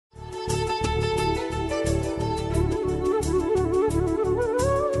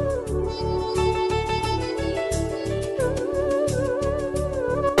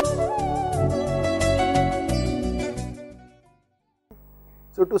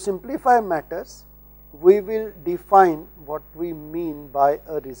to simplify matters, we will define what we mean by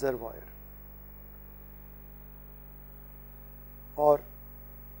a reservoir or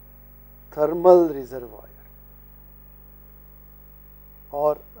thermal reservoir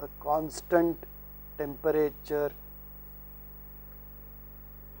or a constant temperature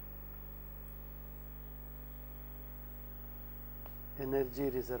energy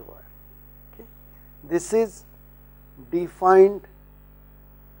reservoir. Okay. This is defined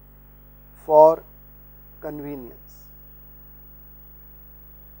for convenience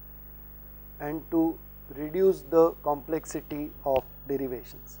and to reduce the complexity of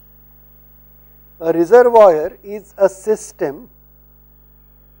derivations. A reservoir is a system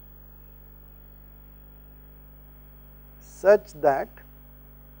such that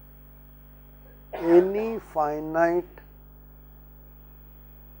any finite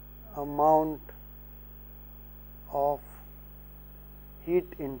amount of heat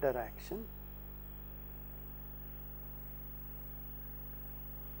interaction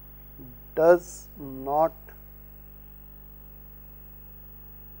does not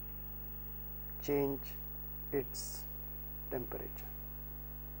change its temperature.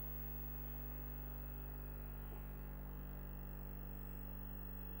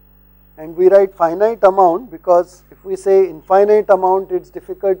 And we write finite amount because if we say infinite amount, it is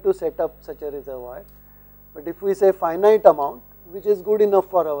difficult to set up such a reservoir. But if we say finite amount, which is good enough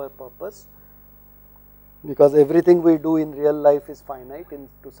for our purpose, because everything we do in real life is finite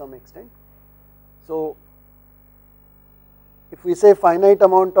to some extent. So, if we say finite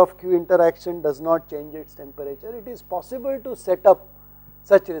amount of Q interaction does not change its temperature, it is possible to set up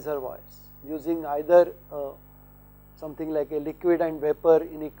such reservoirs using either something like a liquid and vapor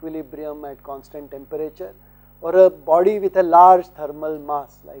in equilibrium at constant temperature, or a body with a large thermal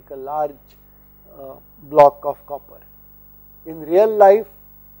mass like a large block of copper. In real life,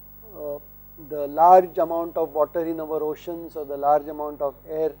 the large amount of water in our oceans or the large amount of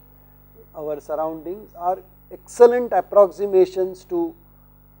air, our surroundings are excellent approximations to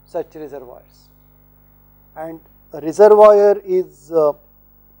such reservoirs. And a reservoir is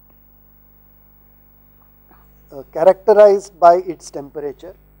characterized by its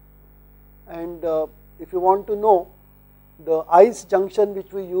temperature, and if you want to know the ice junction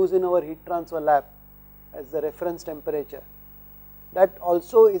which we use in our heat transfer lab as the reference temperature, that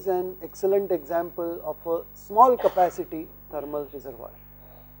also is an excellent example of a small capacity thermal reservoir.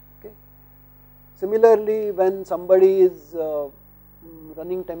 Okay. Similarly, when somebody is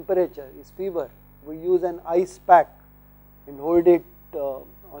running temperature, is fever, we use an ice pack and hold it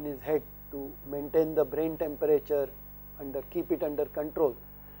on his head to maintain the brain temperature keep it under control.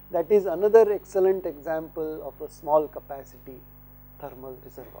 That is another excellent example of a small capacity thermal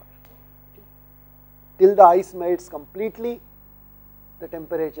reservoir. Okay. Till the ice melts completely, the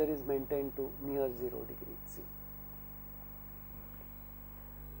temperature is maintained to near 0 degrees C.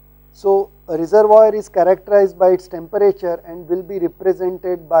 So, a reservoir is characterized by its temperature and will be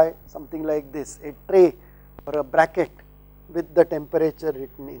represented by something like this, a tray or a bracket with the temperature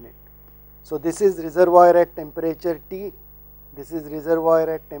written in it. So, this is reservoir at temperature T, this is reservoir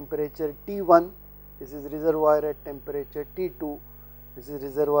at temperature T1, this is reservoir at temperature T2, this is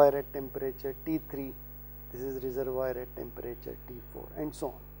reservoir at temperature T3, this is reservoir at temperature T4, and so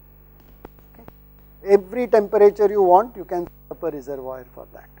on. Okay. Every temperature you want, you can set up a reservoir for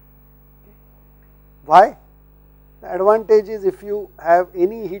that. Okay. Why? The advantage is if you have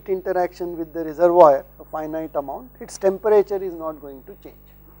any heat interaction with the reservoir, a finite amount, its temperature is not going to change.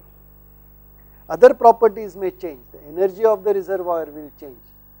 Other properties may change, the energy of the reservoir will change,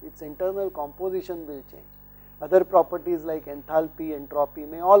 its internal composition will change. Other properties like enthalpy, entropy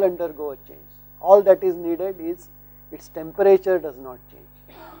may all undergo a change. All that is needed is its temperature does not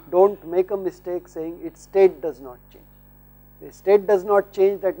change. Do not make a mistake saying its state does not change. If state does not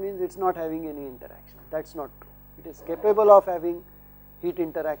change, that means it is not having any interaction. That is not true. It is capable of having heat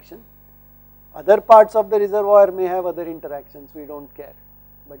interaction. Other parts of the reservoir may have other interactions, we do not care.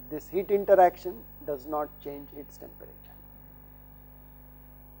 But this heat interaction does not change its temperature.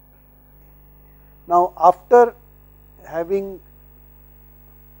 Now, after having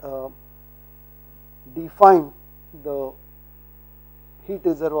defined the heat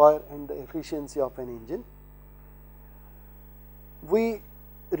reservoir and the efficiency of an engine, we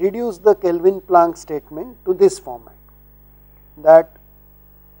reduce the Kelvin-Planck statement to this format, that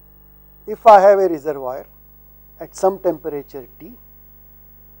if I have a reservoir at some temperature T,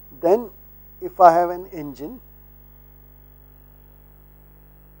 then if I have an engine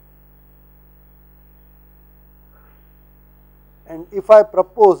and if I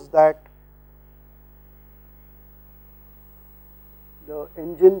propose that the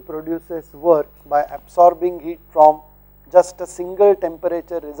engine produces work by absorbing heat from just a single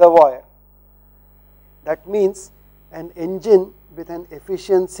temperature reservoir. That means an engine with an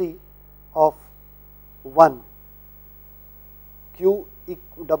efficiency of 1,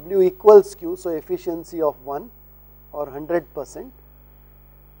 W equals Q, so efficiency of 1 or 100%.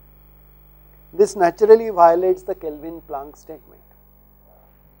 This naturally violates the Kelvin-Planck statement.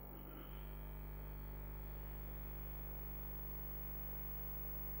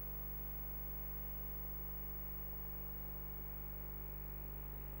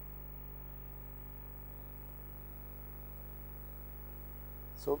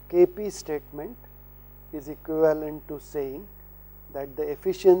 So, Kp statement is equivalent to saying that the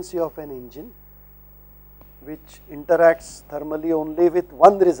efficiency of an engine which interacts thermally only with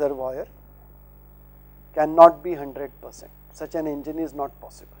one reservoir cannot be 100%. Such an engine is not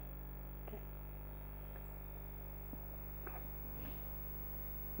possible. Okay.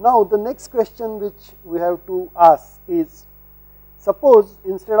 Now, the next question which we have to ask is, suppose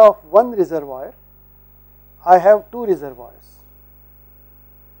instead of one reservoir, I have two reservoirs.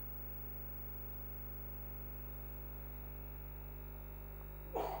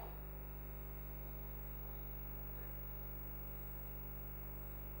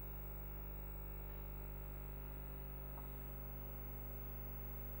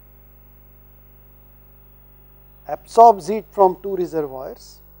 Absorbs heat from two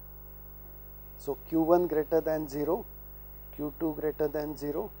reservoirs. So, Q1 greater than 0, Q2 greater than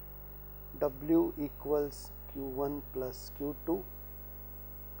 0, W equals Q1 plus Q2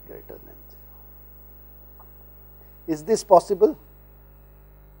 greater than 0. Is this possible?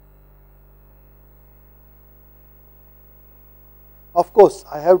 Of course,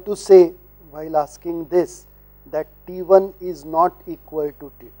 I have to say while asking this that T1 is not equal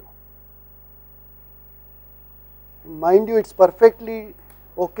to T2. Mind you, it is perfectly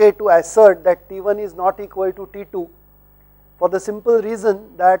okay to assert that T1 is not equal to T2 for the simple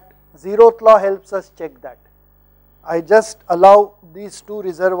reason that zeroth law helps us check that. I just allow these two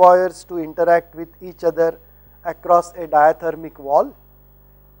reservoirs to interact with each other across a diathermic wall.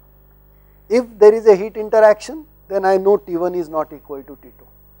 If there is a heat interaction, then I know T1 is not equal to T2.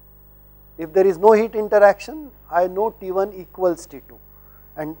 If there is no heat interaction, I know T1 equals T2,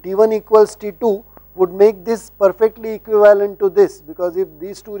 and T1 equals T2 would make this perfectly equivalent to this, because if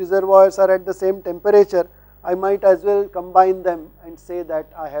these two reservoirs are at the same temperature, I might as well combine them and say that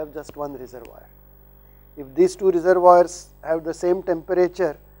I have just one reservoir. If these two reservoirs have the same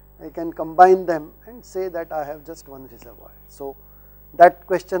temperature, I can combine them and say that I have just one reservoir. So, that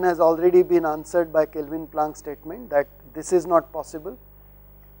question has already been answered by Kelvin-Planck statement that this is not possible.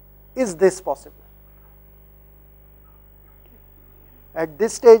 Is this possible? At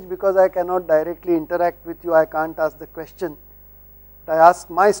this stage, because I cannot directly interact with you, I can't ask the question, but I ask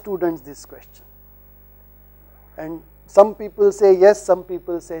my students this question, and some people say yes, some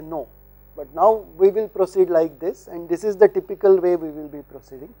people say no, but now we will proceed like this, and this is the typical way we will be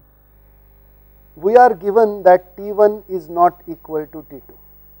proceeding. We are given that T1 is not equal to T2.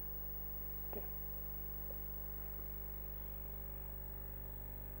 Okay.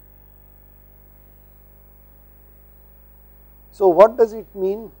 So, what does it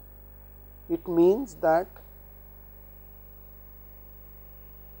mean? It means that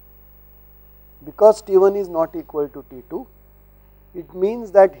because T1 is not equal to T2, it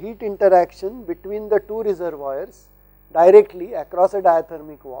means that heat interaction between the two reservoirs directly across a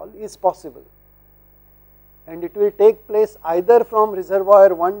diathermic wall is possible, and it will take place either from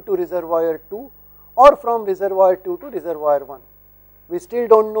reservoir 1 to reservoir 2 or from reservoir 2 to reservoir 1. We still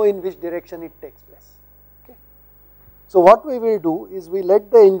do not know in which direction it takes place. Okay. So, what we will do is we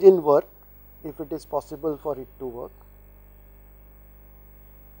let the engine work if it is possible for it to work.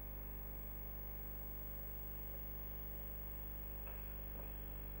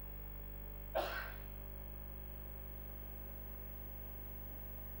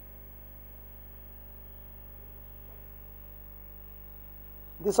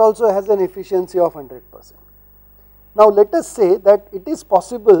 This also has an efficiency of 100%. Now, let us say that it is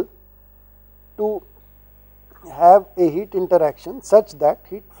possible to have a heat interaction such that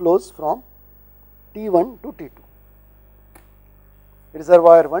heat flows from T1 to T2,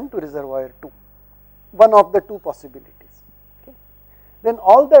 reservoir 1 to reservoir 2, one of the two possibilities. Okay. Then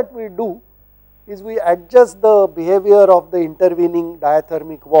all that we do is we adjust the behavior of the intervening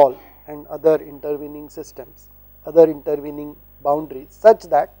diathermic wall and other intervening systems, other intervening boundaries, such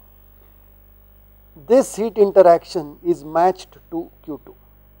that this heat interaction is matched to Q2.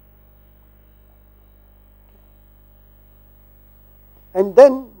 And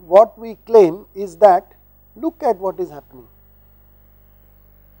then what we claim is that, look at what is happening.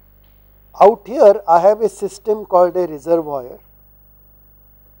 out here I have a system called a reservoir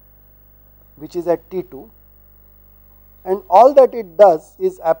which is at T2, and all that it does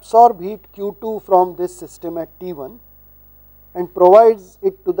is absorb heat Q2 from this system at T1 and provides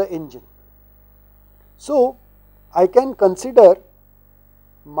it to the engine. So, I can consider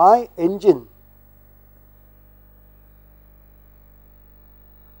my engine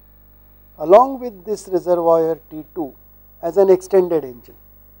along with this reservoir T2 as an extended engine.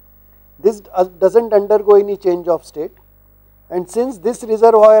 This does not undergo any change of state, and since this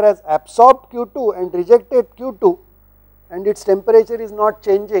reservoir has absorbed Q2 and rejected Q2 and its temperature is not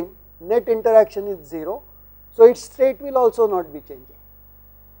changing, net interaction is 0. So, its state will also not be changing,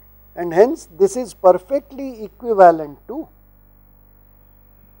 and hence this is perfectly equivalent to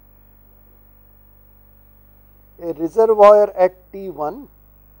a reservoir at T1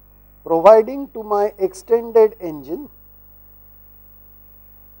 providing to my extended engine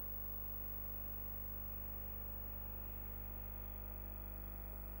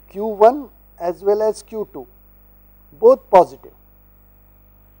Q1 as well as Q2, both positive,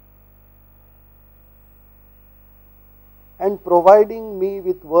 and providing me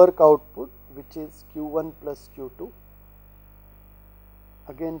with work output which is Q1 plus Q2,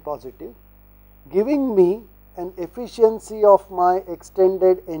 again positive, giving me an efficiency of my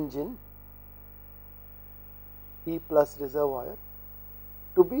extended engine E plus reservoir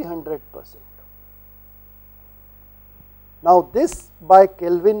to be 100%. Now, this by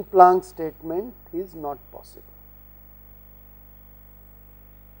Kelvin-Planck statement is not possible.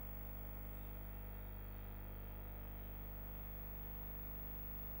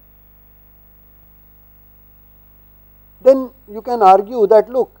 Then you can argue that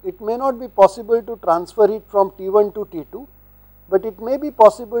look, it may not be possible to transfer it from T1 to T2, but it may be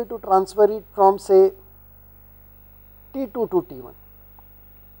possible to transfer it from say T2 to T1.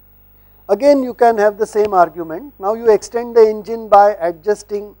 Again you can have the same argument. Now you extend the engine by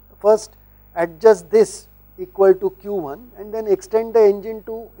adjusting, first adjust this equal to Q1 and then extend the engine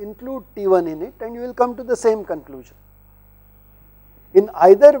to include T1 in it, and you will come to the same conclusion. In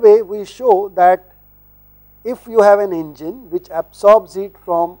either way we show that if you have an engine which absorbs heat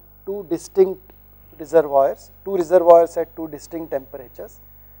from two reservoirs at two distinct temperatures,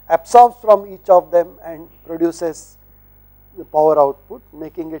 absorbs from each of them and produces the power output,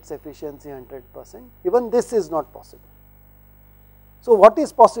 making its efficiency 100%, even this is not possible. So, what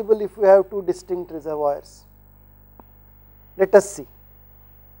is possible if we have two distinct reservoirs? Let us see.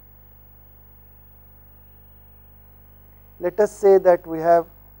 Let us say that we have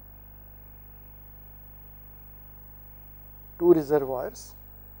two reservoirs,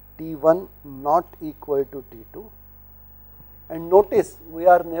 T1 not equal to T2, and notice we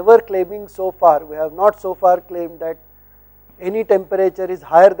are never claiming so far, we have not so far claimed that any temperature is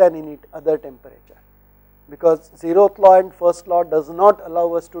higher than any other temperature, because 0th law and 1st law does not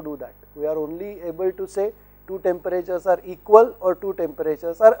allow us to do that. We are only able to say two temperatures are equal or two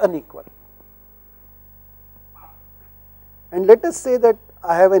temperatures are unequal. And let us say that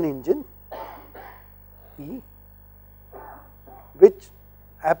I have an engine E which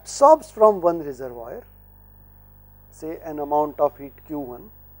absorbs from one reservoir, say an amount of heat Q1,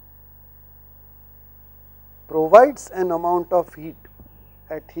 provides an amount of heat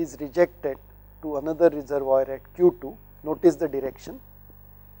at his rejected to another reservoir at Q2, notice the direction,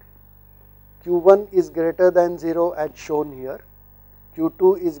 Q1 is greater than 0 as shown here,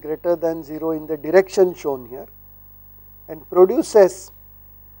 Q2 is greater than 0 in the direction shown here, and produces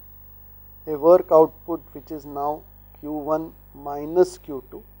a work output which is now Q1 minus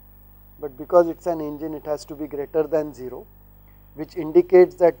Q2, but because it is an engine it has to be greater than 0, which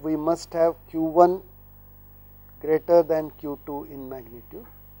indicates that we must have Q1 greater than Q2 in magnitude.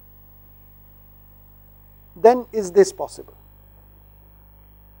 Then is this possible?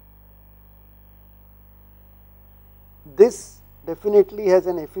 This definitely has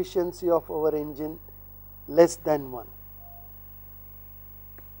an efficiency of our engine less than 1.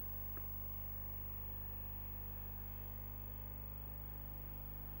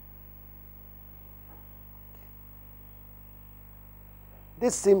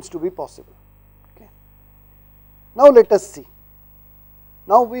 This seems to be possible. Okay. Now let us see.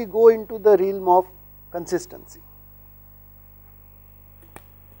 Now we go into the realm of consistency.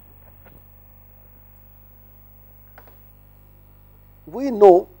 We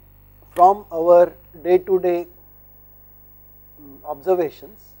know from our day-to-day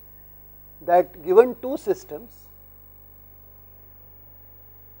observations that given two systems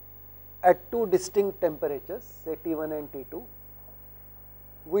at two distinct temperatures, say T1 and T2,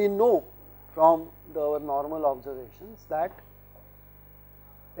 we know from our normal observations that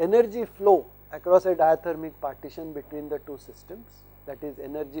energy flow across a diathermic partition between the two systems, that is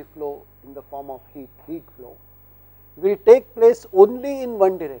energy flow in the form of heat flow, will take place only in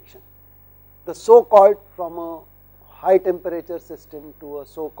one direction, the so called from a high temperature system to a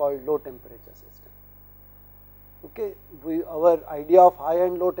so called low temperature system. Okay, our idea of high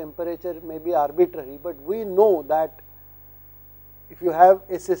and low temperature may be arbitrary, but we know that if you have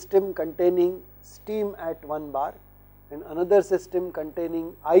a system containing steam at 1 bar and another system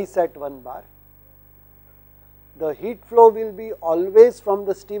containing ice at 1 bar, the heat flow will be always from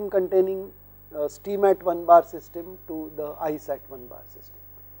the steam containing steam at 1 bar system to the ice at 1 bar system.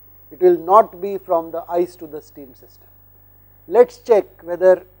 It will not be from the ice to the steam system. Let us check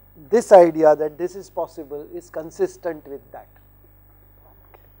whether this idea that this is possible is consistent with that.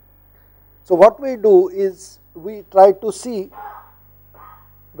 Okay. So, what we do is we try to see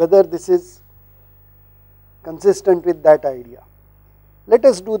whether this is consistent with that idea. Let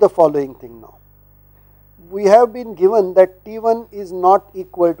us do the following thing now. We have been given that T1 is not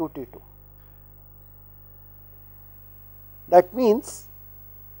equal to T2. That means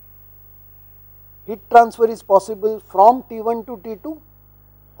heat transfer is possible from T1 to T2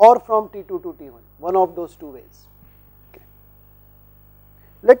 or from T2 to T1, one of those two ways. Okay.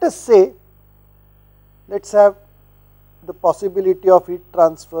 Let us say, let us have the possibility of heat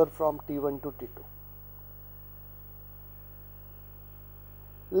transfer from T1 to T2.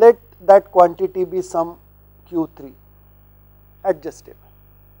 Let that quantity be some Q3 adjustable.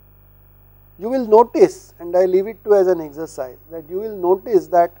 You will notice, and I leave it to as an exercise, that you will notice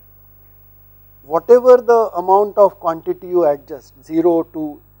that whatever the amount of quantity you adjust, 0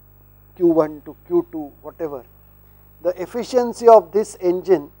 to Q1 to Q2, whatever, the efficiency of this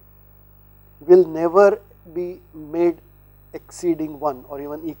engine will never be made exceeding 1 or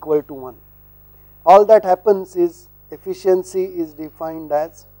even equal to 1. All that happens is efficiency is defined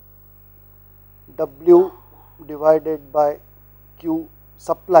as W divided by Q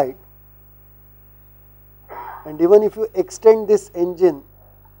supplied, and even if you extend this engine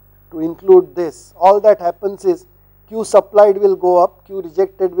to include this, all that happens is Q supplied will go up, Q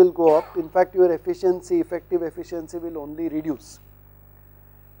rejected will go up. In fact, your efficiency, effective efficiency will only reduce.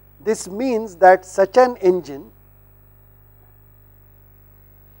 This means that such an engine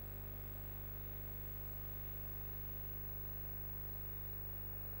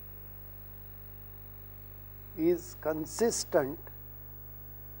is consistent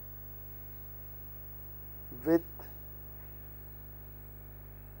with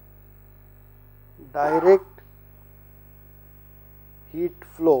direct heat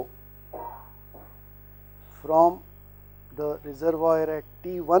flow from the reservoir at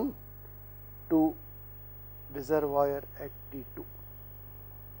T1 to reservoir at T2.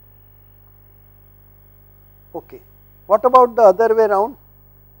 Okay. What about the other way around?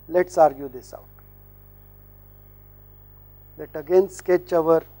 Let us argue this out. Let again sketch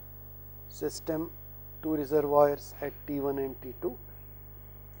our system, two reservoirs at T1 and T2.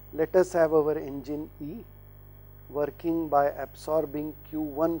 Let us have our engine E working by absorbing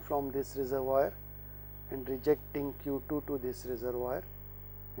Q1 from this reservoir and rejecting Q2 to this reservoir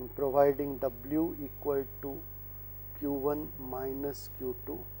and providing W equal to Q1 minus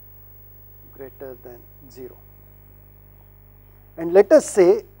Q2 greater than 0. And let us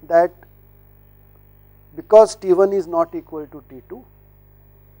say that because T1 is not equal to T2,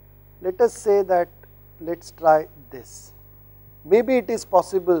 let us say that let us try this. Maybe it is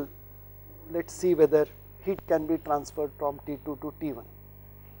possible, let us see whether heat can be transferred from T2 to T1.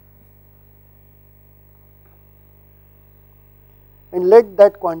 And let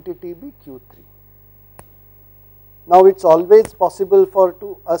that quantity be Q3. Now it is always possible for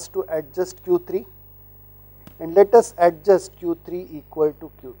us to adjust Q3, and let us adjust Q3 equal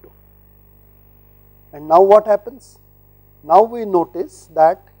to Q2. And now what happens? Now we notice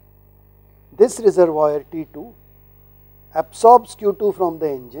that this reservoir T2 absorbs Q2 from the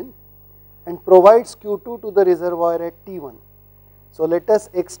engine and provides Q2 to the reservoir at T1. So let us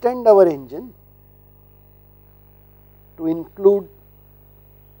extend our engine to include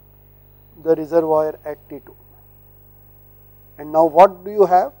the reservoir at T2. And now what do you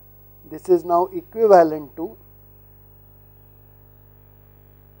have? This is now equivalent to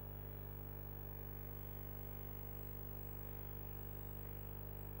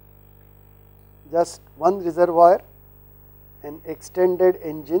just one reservoir, an extended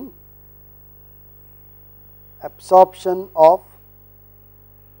engine, absorption of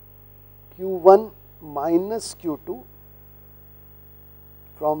Q1 minus Q2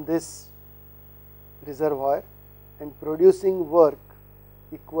 from this reservoir and producing work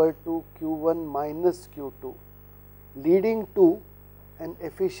equal to Q1 minus Q2, leading to an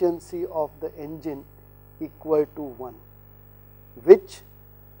efficiency of the engine equal to 1, which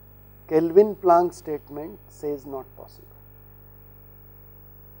Kelvin-Planck statement says not possible.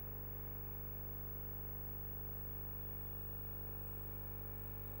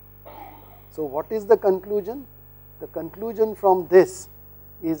 So, what is the conclusion? The conclusion from this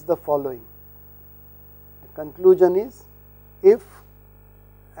is the following. The conclusion is, if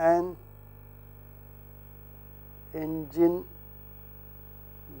an engine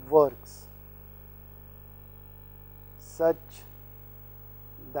works such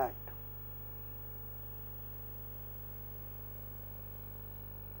that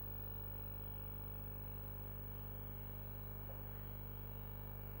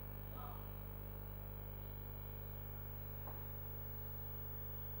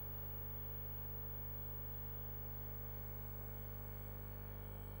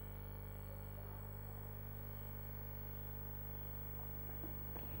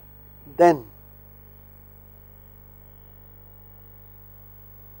then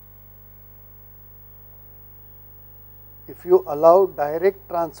if you allow direct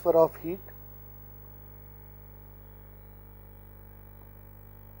transfer of heat,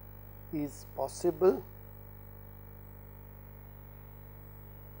 is possible,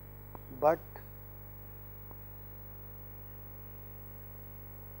 but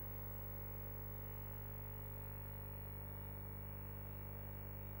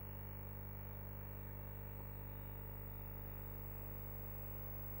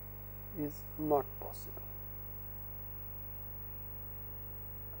is not possible.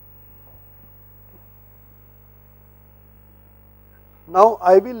 Now,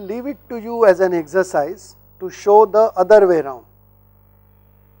 I will leave it to you as an exercise to show the other way round.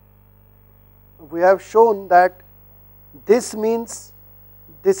 We have shown that this means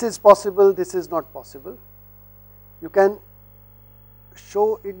this is possible, this is not possible. You can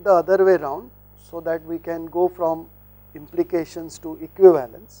show it the other way round so that we can go from implications to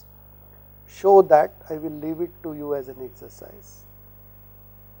equivalence. Show that. I will leave it to you as an exercise.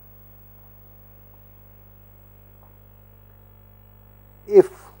 If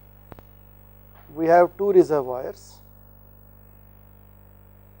we have two reservoirs,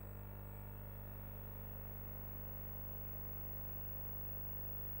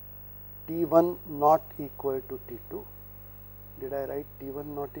 T1 not equal to T2. Did I write T1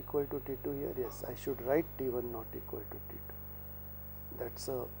 not equal to T2 here? Yes, I should write T1 not equal to T2. That is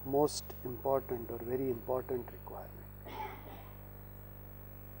a most important or very important requirement.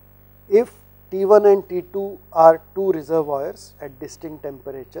 If T1 and T2 are two reservoirs at distinct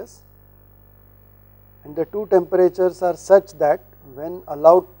temperatures, and the two temperatures are such that when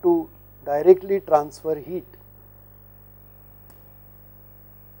allowed to directly transfer heat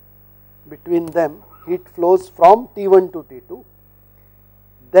between them, heat flows from T1 to T2,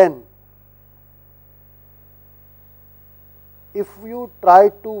 then if you try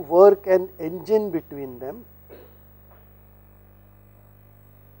to work an engine between them,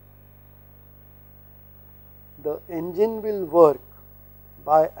 the engine will work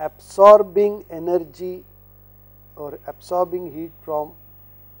by absorbing energy or absorbing heat from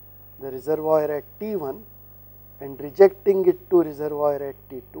the reservoir at T1 and rejecting it to reservoir at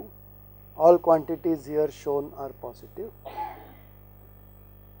T2. All quantities here shown are positive,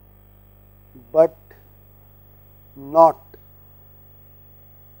 but not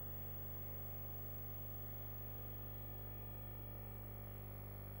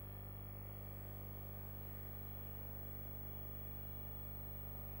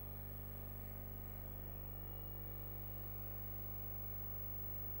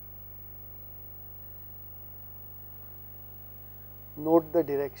note the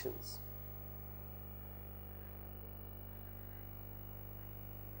directions.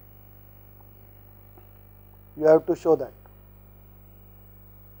 You have to show that.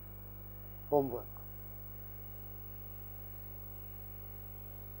 Homework.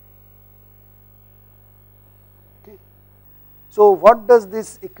 Okay. So, what does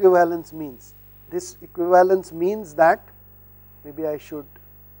this equivalence means? This equivalence means that, maybe I should,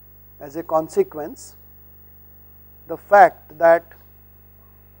 as a consequence, the fact that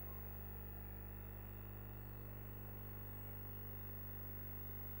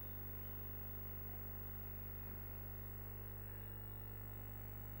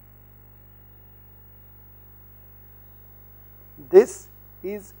this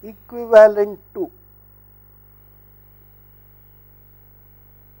is equivalent to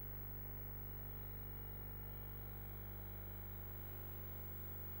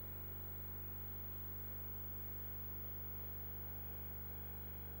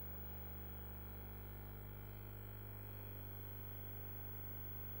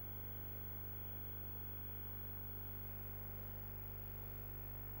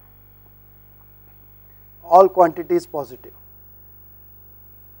all quantities positive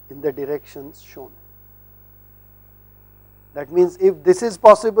in the directions shown. That means if this is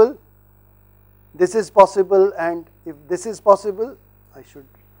possible, and if this is possible, I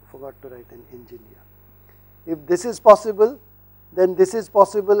forgot to write an engineer. If this is possible, then this is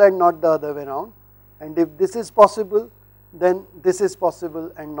possible and not the other way around, and if this is possible, then this is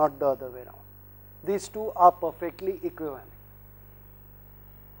possible and not the other way around. These two are perfectly equivalent.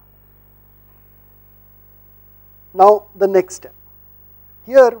 Now the next step.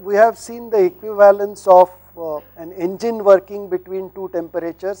 Here we have seen the equivalence of an engine working between two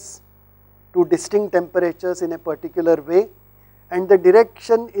temperatures, two distinct temperatures in a particular way, and the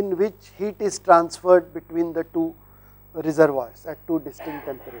direction in which heat is transferred between the two reservoirs at two distinct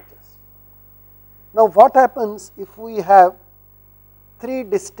temperatures. Now what happens if we have three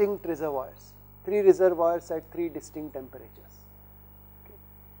distinct reservoirs, three reservoirs at three distinct temperatures? Okay.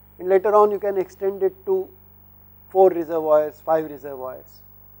 And later on you can extend it to 4 reservoirs, 5 reservoirs.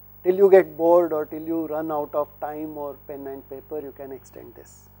 Till you get bored or till you run out of time or pen and paper, you can extend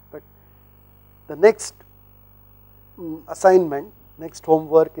this. But the next assignment, next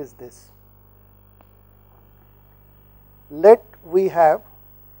homework is this. Let T1,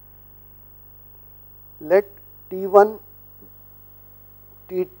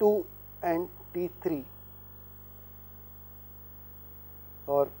 T2 and T3,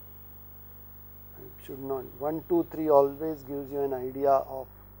 or I should not, 1, 2, 3 always gives you an idea of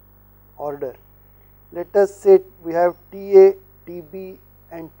order. Let us say we have TA, TB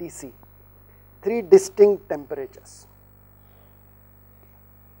and TC, 3 distinct temperatures.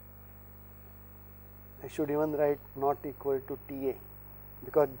 I should even write not equal to TA,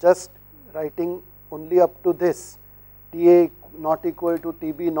 because just writing only up to this, TA not equal to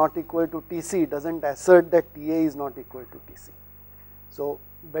TB not equal to TC does not assert that TA is not equal to TC. So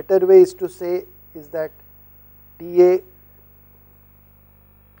better way is to say is that TA,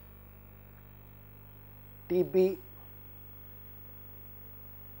 TB,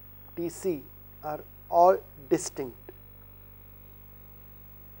 TC are all distinct.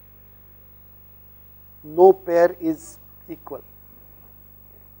 No pair is equal.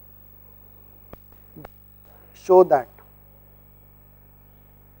 Show that.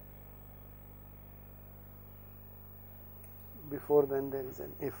 Before then there is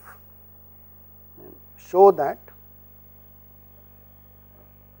an if. And show that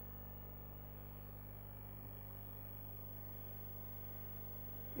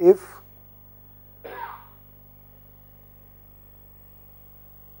if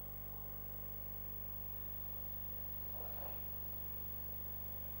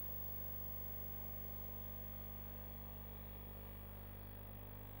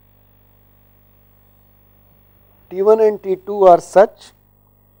T1 and T2 are such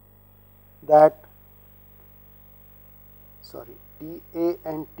that, sorry, TA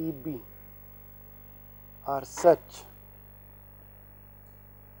and TB are such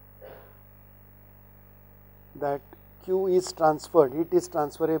that Q is transferred, heat is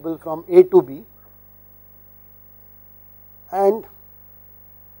transferable from A to B, and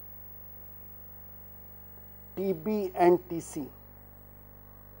TB and TC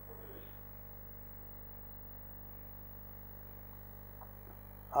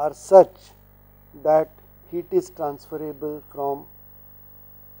are such that heat is transferable from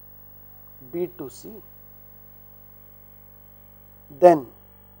B to C, then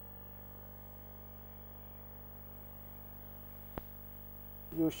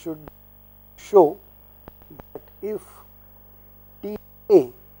you should show that if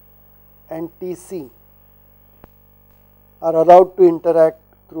TA and TC are allowed to interact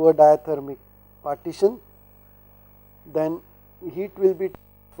through a diathermic partition, then heat will be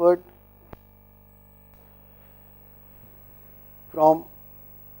transferred from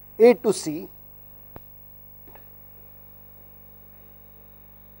A to C,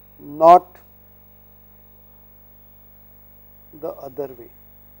 not the other way.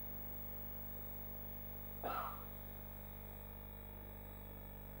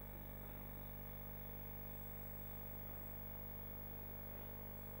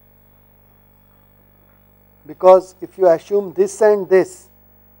 Because if you assume this and this,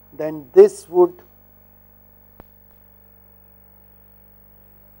 then this would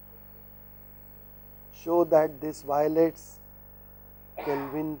show that this violates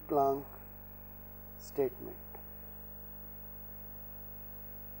Kelvin-Planck statement.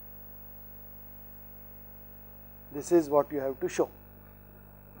 This is what you have to show,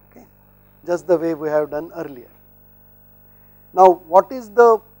 okay, just the way we have done earlier. Now what is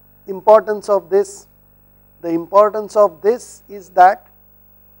the importance of this? The importance of this is that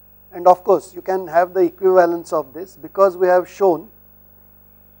and of course you can have the equivalence of this, because we have shown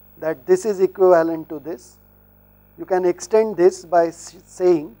that this is equivalent to this. You can extend this by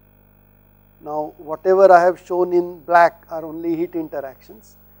saying, now whatever I have shown in black are only heat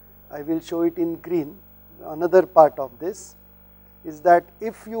interactions, I will show it in green. Another part of this is that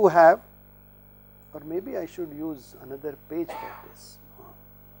if you have, or maybe I should use another page for this,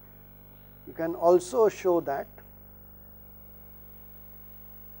 you can also show that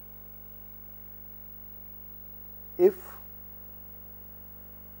if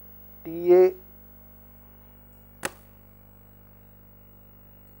TA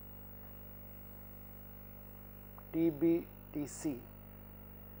TB TC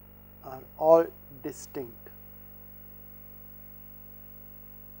are all distinct,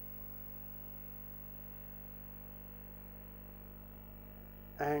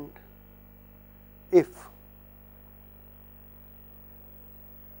 and if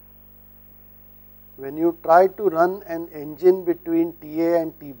when you try to run an engine between TA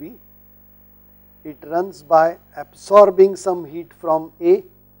and TB, it runs by absorbing some heat from A,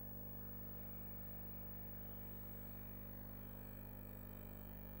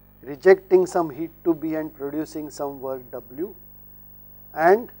 rejecting some heat to B and producing some work W,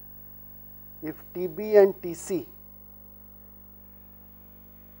 and if TB and TC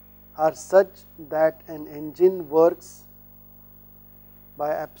are such that an engine works by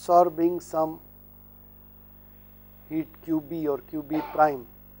absorbing some heat QB or QB prime,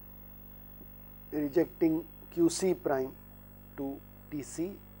 rejecting QC prime to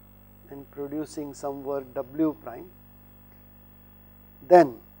TC and producing some work W prime,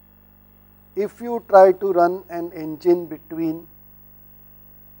 then if you try to run an engine between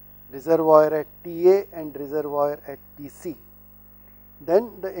reservoir at TA and reservoir at TC,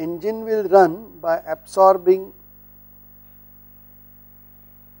 then the engine will run by absorbing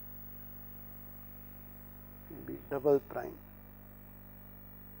maybe double prime.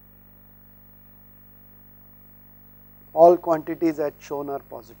 All quantities as shown are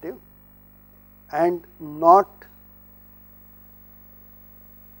positive and not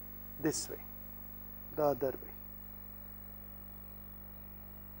this way, the other way.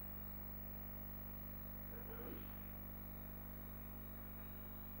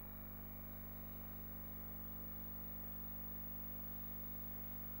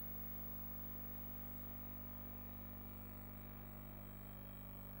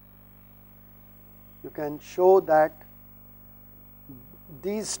 You can show that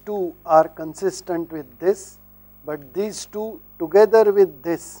these two are consistent with this, but these two together with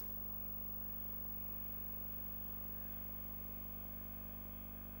this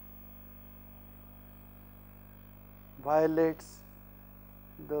violates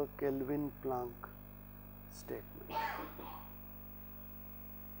the Kelvin-Planck statement.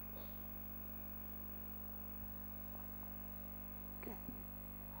 Okay.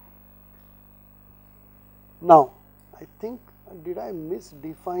 Now, I think, did I miss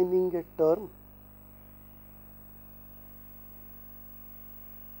defining a term?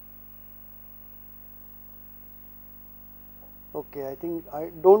 Okay, I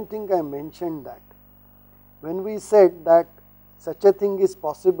don't think I mentioned that. When we said that such a thing is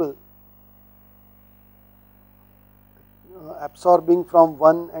possible, absorbing from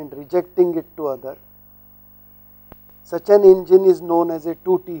one and rejecting it to other, such an engine is known as a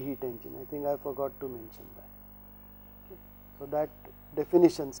 2T heat engine. I think I forgot to mention that. Okay. So, that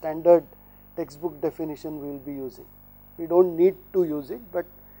definition, standard textbook definition we will be using. We do not need to use it, but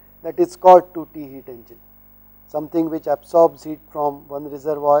that is called 2T heat engine, something which absorbs heat from one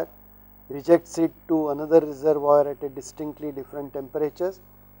reservoir, rejects it to another reservoir at a distinctly different temperatures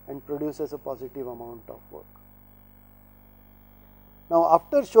and produces a positive amount of work. Now,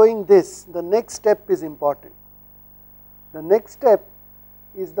 after showing this, the next step is important. The next step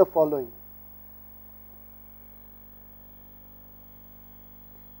is the following.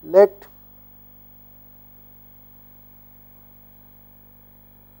 Let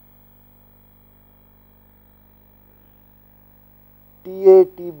TA,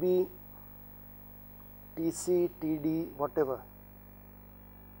 TB, TC, TD, whatever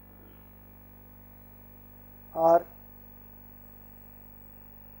are,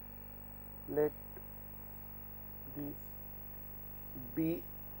 let these be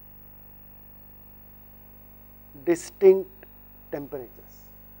distinct temperatures.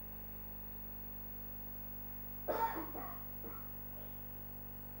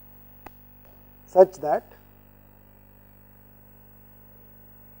 Such that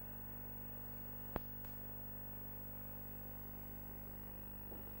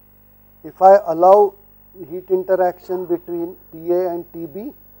if I allow heat interaction between TA and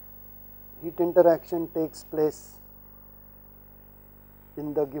TB, heat interaction takes place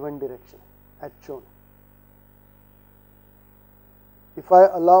in the given direction as shown. If I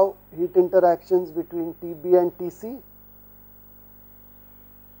allow heat interactions between TB and TC,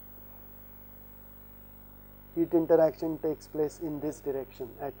 heat interaction takes place in this direction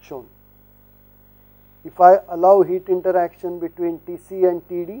as shown. If I allow heat interaction between TC and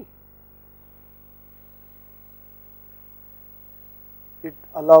TD, it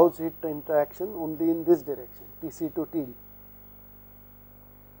allows heat interaction only in this direction, TC to TD.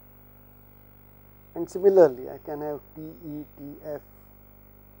 And similarly, I can have TE, TF,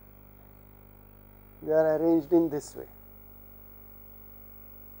 they are arranged in this way.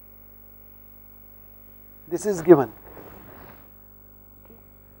 This is given.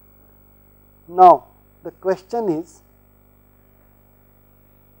 Now, the question is,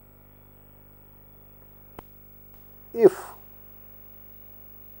 if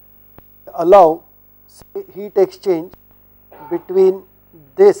allow say heat exchange between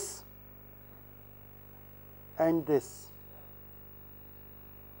this and this,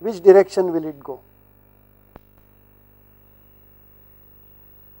 which direction will it go?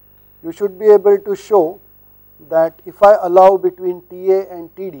 You should be able to show that if I allow between TA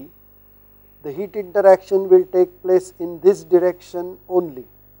and TD, the heat interaction will take place in this direction only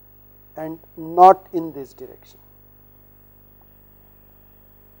and not in this direction.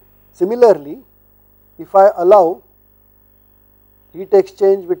 Similarly, if I allow heat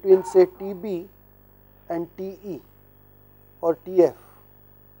exchange between say TB and TE or TF,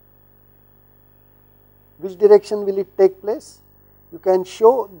 which direction will it take place? You can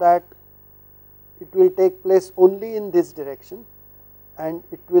show that it will take place only in this direction and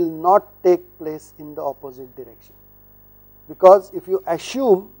it will not take place in the opposite direction, because if you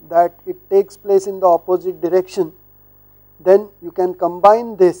assume that it takes place in the opposite direction, then you can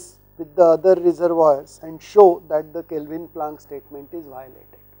combine this with the other reservoirs and show that the Kelvin-Planck statement is violated.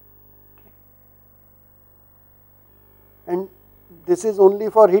 And this is only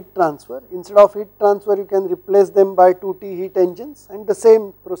for heat transfer. Instead of heat transfer, you can replace them by 2T heat engines and the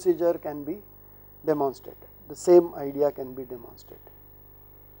same procedure can be demonstrated. The same idea can be demonstrated.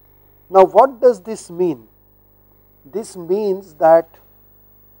 Now, what does this mean? This means that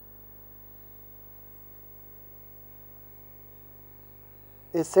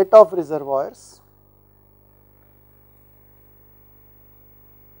a set of reservoirs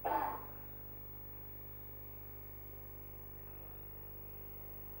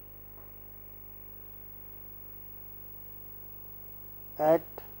at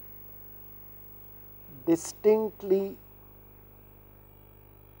distinctly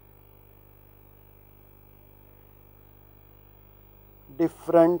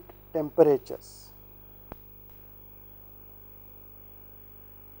different temperatures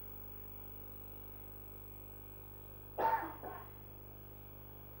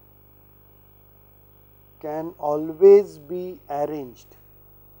can always be arranged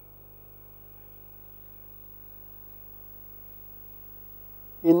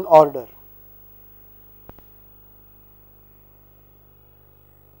in order.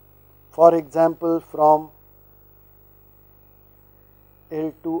 For example, from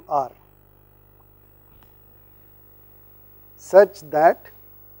L to R, such that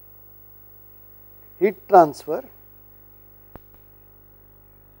heat transfer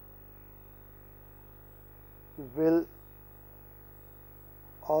will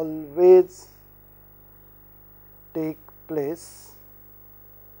always take place,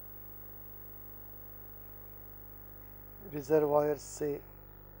 reservoirs say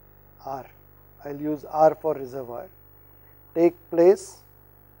R, I will use R for reservoir, take place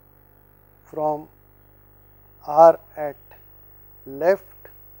from R at left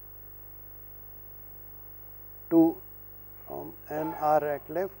to from NR at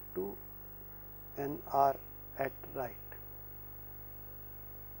left to NR at right.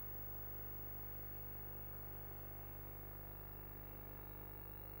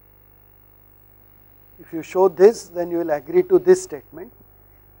 If you show this, then you will agree to this statement.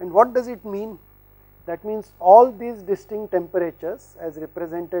 And what does it mean? That means all these distinct temperatures as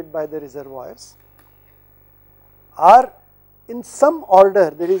represented by the reservoirs are in some order.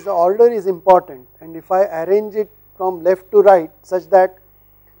 There is, the order is important, and if I arrange it from left to right such that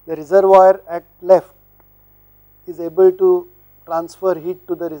the reservoir at left is able to transfer heat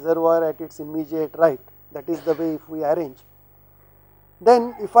to the reservoir at its immediate right, that is the way if we arrange,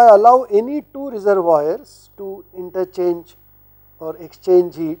 then if I allow any two reservoirs to interchange or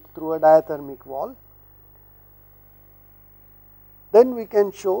exchange heat through a diathermic wall, then we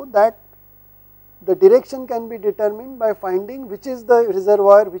can show that the direction can be determined by finding which is the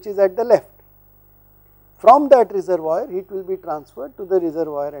reservoir which is at the left. from that reservoir heat will be transferred to the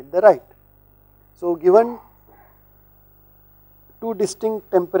reservoir at the right. So, given two distinct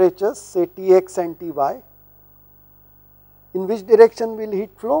temperatures, say Tx and Ty, in which direction will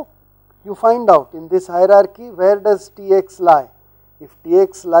heat flow? You find out in this hierarchy, where does Tx lie? If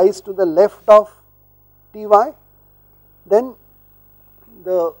Tx lies to the left of Ty, then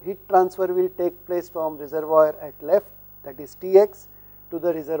the heat transfer will take place from reservoir at left, that is Tx, to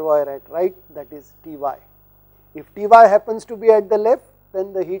the reservoir at right, that is Ty. If Ty happens to be at the left,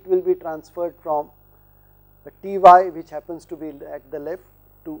 then the heat will be transferred from the Ty, which happens to be at the left,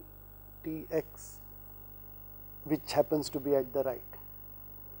 to Tx, which happens to be at the right.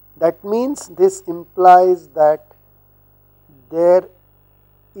 That means this implies that there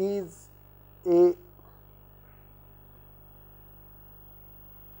is a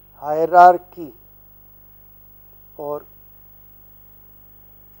hierarchy or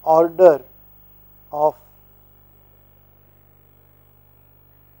order of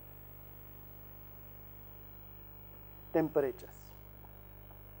temperatures,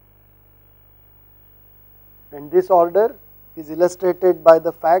 and this order is illustrated by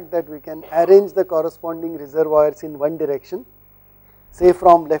the fact that we can arrange the corresponding reservoirs in one direction, say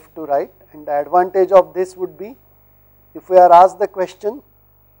from left to right, and the advantage of this would be, if we are asked the question,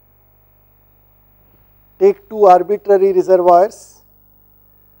 take two arbitrary reservoirs,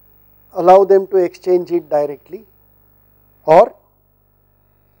 allow them to exchange heat directly, or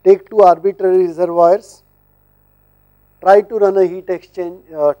take two arbitrary reservoirs, try to run a heat exchange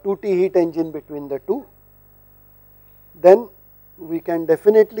 2T heat engine between the two, then we can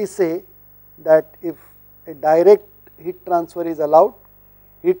definitely say that if a direct heat transfer is allowed,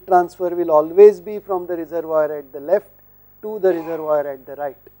 heat transfer will always be from the reservoir at the left to the reservoir at the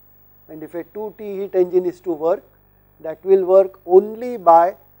right. And if a 2T heat engine is to work, that will work only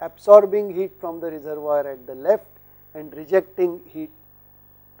by absorbing heat from the reservoir at the left and rejecting heat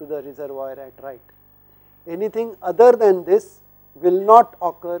to the reservoir at right. Anything other than this will not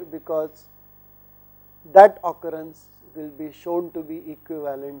occur, because that occurrence will be shown to be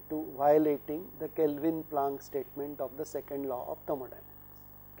equivalent to violating the Kelvin-Planck statement of the second law of thermodynamics.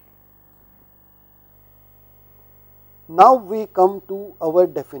 Now we come to our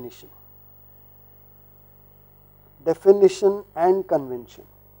definition and convention.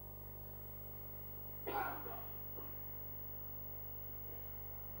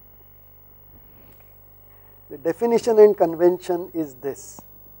 The definition and convention is this.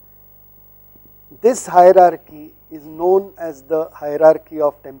 This hierarchy is known as the hierarchy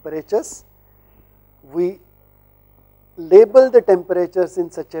of temperatures. We label the temperatures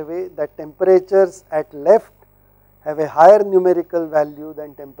in such a way that temperatures at left have a higher numerical value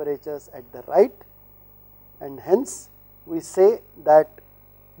than temperatures at the right, and hence we say that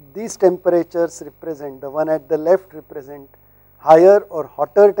these temperatures represent, the one at the left represent higher or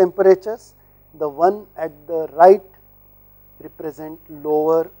hotter temperatures, the one at the right represent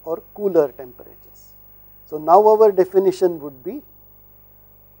lower or cooler temperatures. So now our definition would be,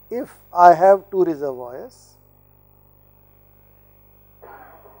 if I have two reservoirs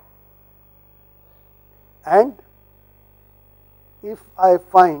and if I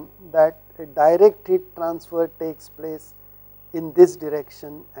find that a direct heat transfer takes place in this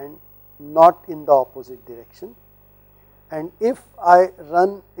direction and not in the opposite direction, and if I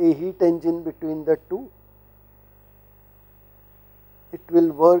run a heat engine between the two, it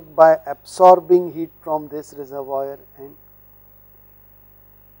will work by absorbing heat from this reservoir and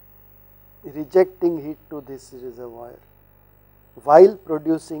rejecting heat to this reservoir while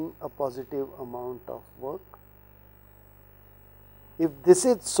producing a positive amount of work. If this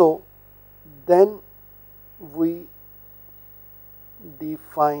is so, then we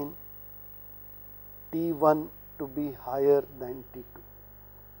define T1 to be higher than T2.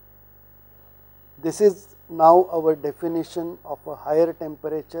 This is now our definition of a higher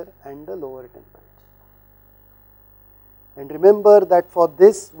temperature and a lower temperature. And remember that for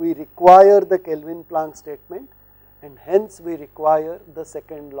this we require the Kelvin-Planck statement, and hence we require the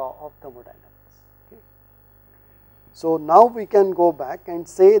second law of thermodynamics. Okay. So now we can go back and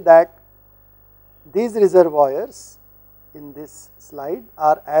say that these reservoirs in this slide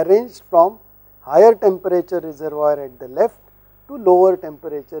are arranged from higher temperature reservoir at the left to lower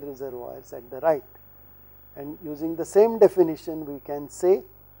temperature reservoirs at the right. And using the same definition, we can say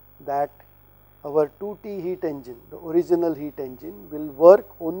that our 2T heat engine, the original heat engine, will work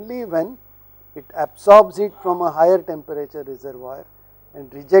only when it absorbs heat from a higher temperature reservoir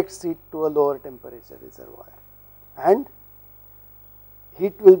and rejects heat to a lower temperature reservoir, and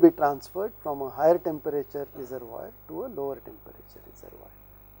heat will be transferred from a higher temperature reservoir to a lower temperature reservoir.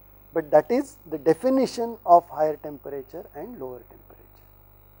 but that is the definition of higher temperature and lower temperature.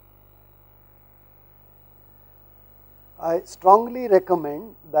 I strongly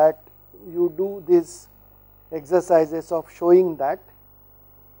recommend that you do these exercises of showing that,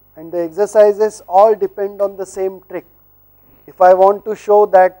 and the exercises all depend on the same trick. If I want to show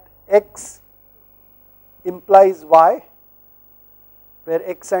that X implies Y, where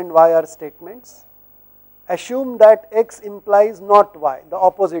X and Y are statements, assume that X implies not Y, the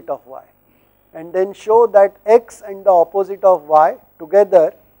opposite of Y, and then show that X and the opposite of Y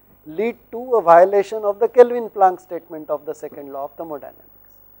together lead to a violation of the Kelvin-Planck statement of the second law of thermodynamics.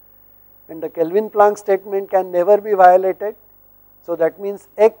 And the Kelvin-Planck statement can never be violated, so that means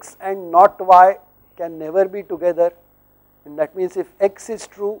X and not Y can never be together, and that means if X is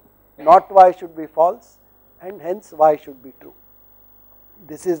true, not Y should be false, and hence Y should be true.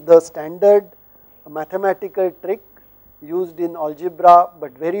 This is the standard mathematical trick used in algebra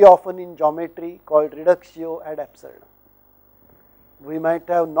but very often in geometry, called reductio ad absurdum. We might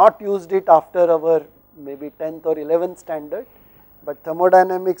have not used it after our maybe 10th or 11th standard, but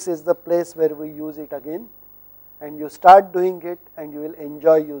thermodynamics is the place where we use it again, and you start doing it and you will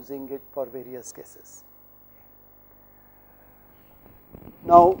enjoy using it for various cases.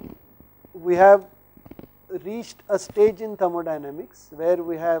 Now we have reached a stage in thermodynamics where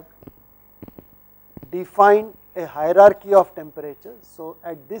we have defined a hierarchy of temperatures. So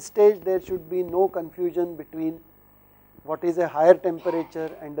at this stage there should be no confusion between what is a higher temperature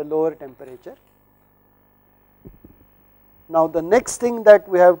and a lower temperature. Now the next thing that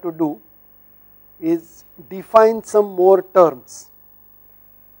we have to do is define some more terms.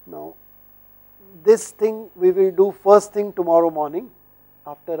 Now this thing we will do first thing tomorrow morning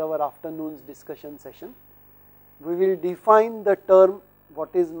after our afternoon's discussion session. We will define the term what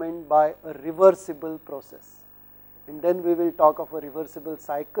is meant by a reversible process, and then we will talk of a reversible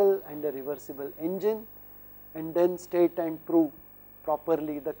cycle and a reversible engine, and then state and prove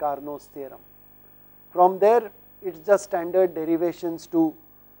properly the Carnot's theorem. From there it is just standard derivations to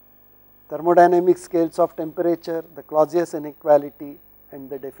thermodynamic scales of temperature, the Clausius inequality, and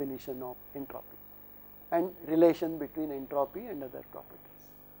the definition of entropy and relation between entropy and other properties.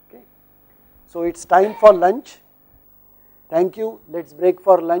 Okay. So it is time for lunch. Thank you. Let us break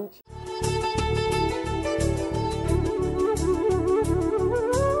for lunch.